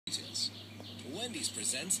Wendy's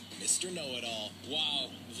presents Mr. Know-It-All. Wow,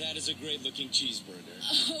 that is a great-looking cheeseburger.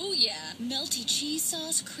 Oh, yeah. Melty cheese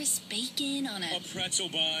sauce, crisp bacon on A pretzel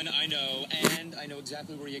bun, I know, and I know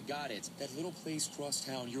exactly where you got it. That little place cross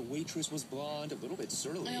town. Your waitress was blonde, a little bit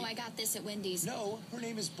surly. Oh, I got this at Wendy's. No, her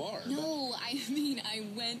name is Barb. No, I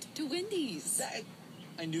went to Wendy's.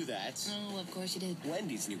 I knew that. Oh, of course you did.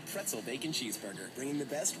 Wendy's new pretzel bacon cheeseburger, bringing the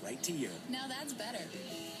best right to you. Now that's better.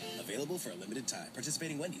 Available for a limited time.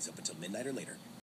 Participating Wendy's up until midnight or later.